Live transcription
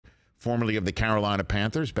formerly of the Carolina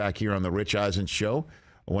Panthers, back here on the Rich Eisen Show,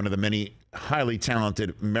 one of the many highly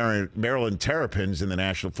talented Maryland Terrapins in the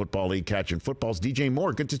National Football League catching footballs. DJ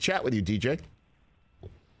Moore, good to chat with you, DJ.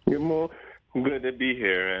 Good morning. Good to be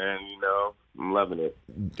here, and I'm loving it.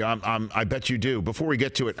 I bet you do. Before we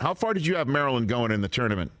get to it, how far did you have Maryland going in the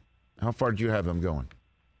tournament? How far did you have them going?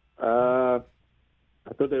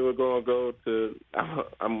 I thought they were going to go to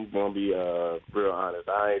 – I'm going to be real honest.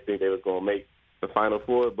 I didn't think they were going to make the Final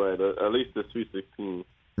Four, but at least the Sweet 16.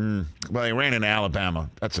 Well, they ran into Alabama.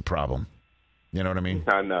 That's a problem. You know what I mean?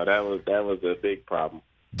 I know. That was a big problem.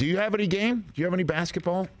 Do you have any game? Do you have any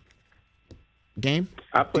basketball game?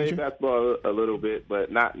 I played basketball a little bit,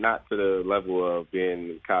 but not to the level of being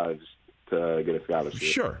in college to get a scholarship.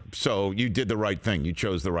 Sure. So you did the right thing. You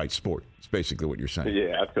chose the right sport. It's basically what you're saying.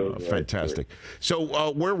 Yeah, I chose the right fantastic.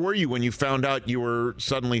 So where were you when you found out you were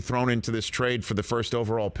suddenly thrown into this trade for the first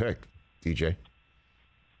overall pick, DJ?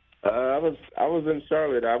 I was in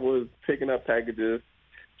Charlotte. I was picking up packages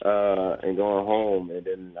and going home, and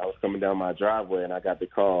then I was coming down my driveway, and I got the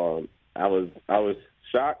call. I was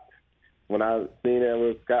shocked when I seen it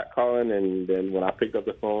was Scott calling, and then when I picked up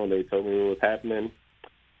the phone, they told me what was happening.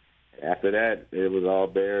 After that, it was all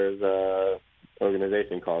Bears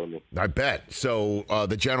organization calling me. I bet. So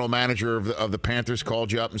the general manager of the Panthers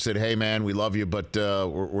called you up and said, "Hey, man, we love you, but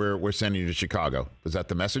we're sending you to Chicago." Was that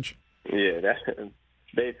the message? Yeah, that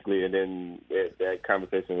basically. And then that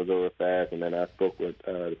conversation was over fast, and then I spoke with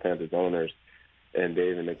the Panthers owners and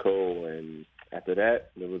Dave and Nicole, and after that,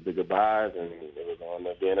 it was the goodbyes, and it was on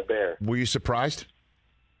to being a Bear. Were you surprised?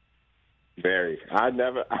 Very. I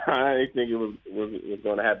didn't think it was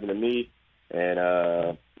going to happen to me,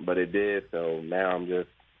 and but it did. So now I'm just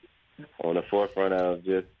on the forefront of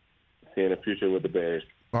just seeing a future with the Bears.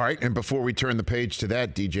 All right. And before we turn the page to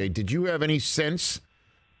that, DJ, did you have any sense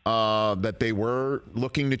that they were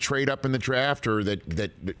looking to trade up in the draft, or that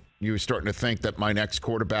you were starting to think that my next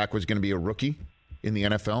quarterback was going to be a rookie in the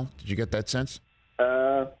NFL? Did you get that sense?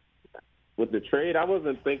 With the trade, I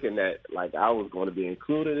wasn't thinking that I was going to be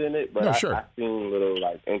included in it, but sure. I seen little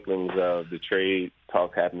inklings of the trade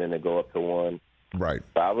talk happening to go up to one. Right.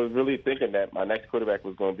 But I was really thinking that my next quarterback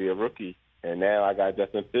was going to be a rookie, and now I got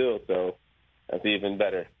Justin Fields, so that's even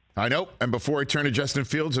better. I know. And before I turn to Justin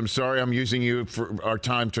Fields, I'm sorry I'm using you for our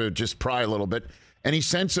time to just pry a little bit. Any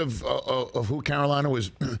sense of who Carolina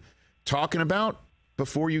was talking about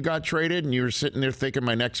before you got traded and you were sitting there thinking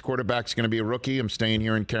my next quarterback's going to be a rookie, I'm staying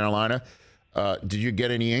here in Carolina? Did you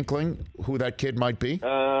get any inkling who that kid might be? You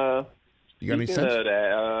got any sense?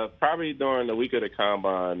 That, probably during the week of the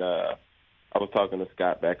Combine, I was talking to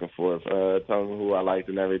Scott back and forth, telling him who I liked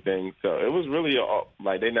and everything. So it was really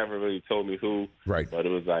they never really told me who, right? But it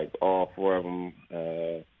was all four of them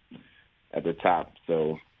at the top.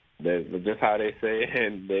 So that's just how they say it,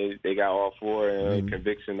 and they got all four and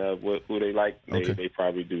conviction of who they like. They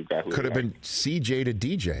probably do got who could have like. been CJ to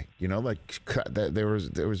DJ. There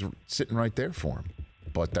was sitting right there for him,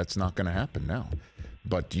 but that's not going to happen now.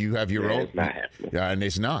 But you have your own. It's not happening. Yeah, and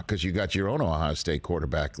it's not, because you got your own Ohio State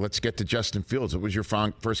quarterback. Let's get to Justin Fields. What was your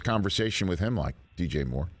first conversation with him like, DJ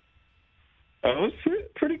Moore? It was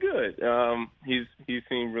pretty good. He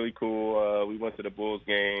seemed really cool. We went to the Bulls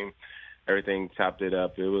game. Everything chopped it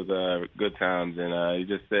up. It was good times, and he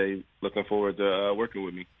just said looking forward to working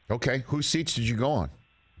with me. Okay. Whose seats did you go on?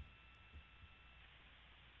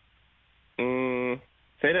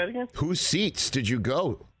 Say that again? Whose seats did you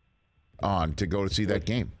go on to go to see that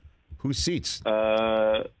game? Whose seats?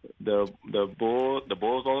 The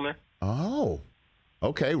Bulls owner. Oh,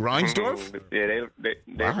 okay. Reinsdorf? Yeah,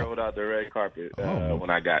 they rolled out the red carpet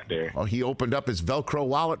when I got there. Oh, he opened up his Velcro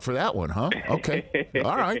wallet for that one, huh? Okay.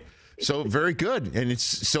 All right. So very good. And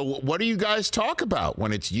so what do you guys talk about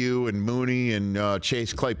when it's you and Mooney and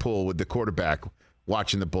Chase Claypool with the quarterback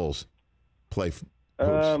watching the Bulls play?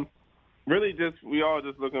 Really, we all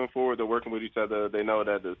just looking forward to working with each other. They know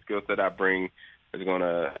that the skill set I bring is going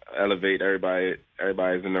to elevate everybody.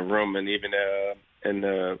 Everybody's in the room, and even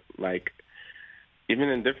even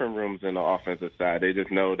in different rooms in the offensive side, they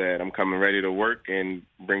just know that I'm coming ready to work and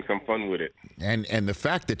bring some fun with it. And the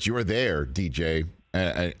fact that you're there, DJ,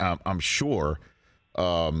 I'm sure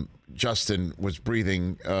Justin was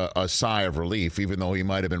breathing a sigh of relief, even though he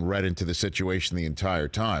might have been read into the situation the entire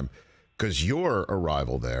time, because your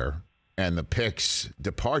arrival there and the pick's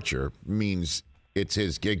departure means it's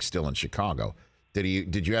his gig still in Chicago.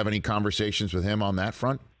 Did you have any conversations with him on that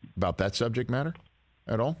front about that subject matter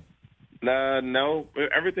at all? No.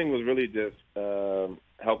 Everything was really just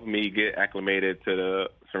helping me get acclimated to the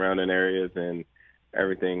surrounding areas and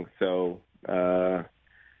everything. So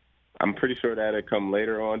I'm pretty sure that'll come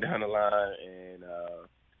later on down the line. And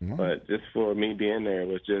Mm-hmm. But just for me being there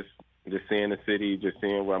was just seeing the city, just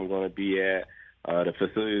seeing where I'm going to be at. The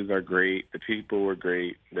facilities are great. The people were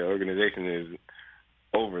great. The organization is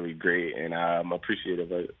overly great, and I'm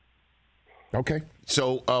appreciative of it. Okay.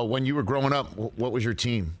 So when you were growing up, what was your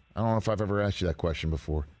team? I don't know if I've ever asked you that question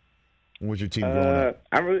before. What was your team growing up?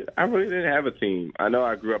 I really didn't have a team. I know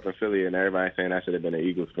I grew up in Philly, and everybody's saying I should have been an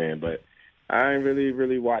Eagles fan, but I didn't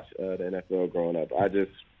really watch the NFL growing up. I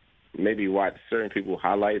just maybe watched certain people's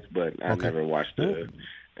highlights, but I never watched the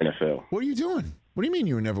NFL. What are you doing? What do you mean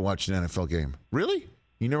you never watched an NFL game? Really?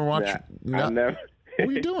 You never watched? I never. What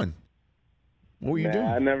were you doing? What were you doing?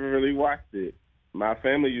 I never really watched it. My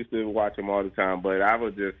family used to watch them all the time, but I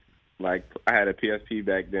was just like, I had a PSP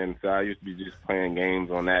back then, so I used to be just playing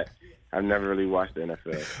games on that. I've never really watched the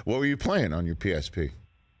NFL. What were you playing on your PSP,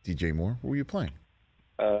 DJ Moore? What were you playing?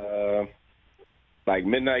 Like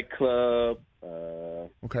Midnight Club.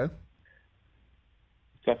 Okay.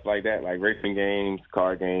 Stuff like that, like racing games,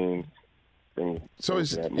 car games. So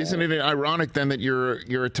isn't it ironic then that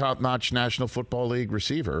you're a top-notch National Football League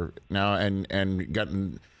receiver now, and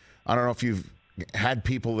gotten? I don't know if you've had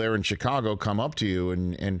people there in Chicago come up to you,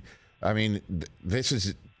 and I mean, this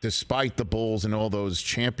is despite the Bulls and all those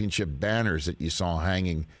championship banners that you saw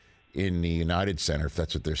hanging in the United Center, if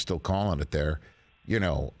that's what they're still calling it there,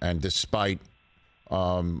 and despite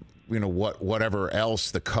whatever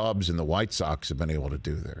else the Cubs and the White Sox have been able to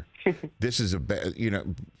do there. This is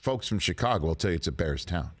folks from Chicago will tell you it's a Bears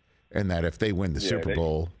town, and that if they win the Super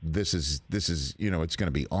Bowl, this is it's going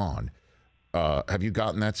to be on. Have you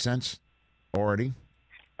gotten that sense already?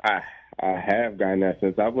 I have gotten that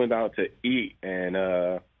sense. I went out to eat, and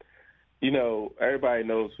everybody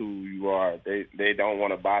knows who you are. They don't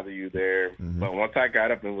want to bother you there. Mm-hmm. But once I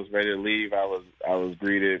got up and was ready to leave, I was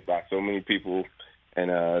greeted by so many people,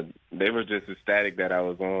 and they were just ecstatic that I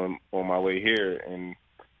was on my way here. And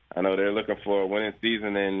I know they're looking for a winning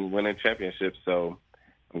season and winning championships, so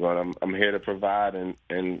I'm here to provide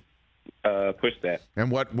and push that.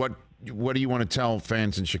 And what do you want to tell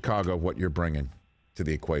fans in Chicago what you're bringing to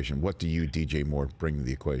the equation? What do you, DJ Moore, bring to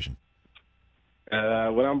the equation?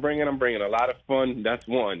 What I'm bringing a lot of fun. That's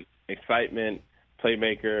one. Excitement,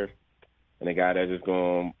 playmaker, and a guy that's just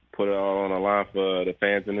going to put it all on the line for the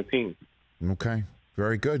fans and the team. Okay.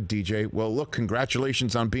 Very good, DJ. Well, look,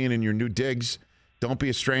 congratulations on being in your new digs. Don't be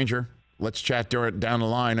a stranger. Let's chat down the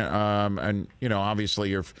line. And, obviously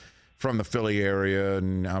you're from the Philly area,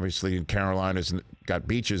 and obviously Carolina's got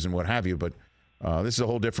beaches and what have you, but this is a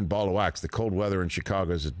whole different ball of wax. The cold weather in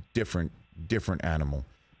Chicago is a different animal.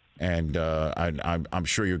 And I'm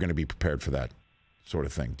sure you're going to be prepared for that sort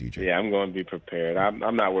of thing, DJ. Yeah, I'm going to be prepared.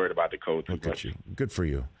 I'm not worried about the cold too much. Good for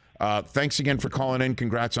you. Thanks again for calling in.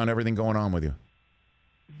 Congrats on everything going on with you.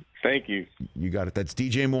 Thank you. You got it. That's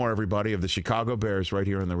DJ Moore, everybody, of the Chicago Bears right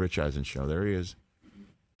here on The Rich Eisen Show. There he is.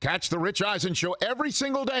 Catch The Rich Eisen Show every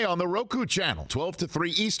single day on the Roku channel, 12 to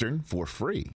 3 Eastern, for free.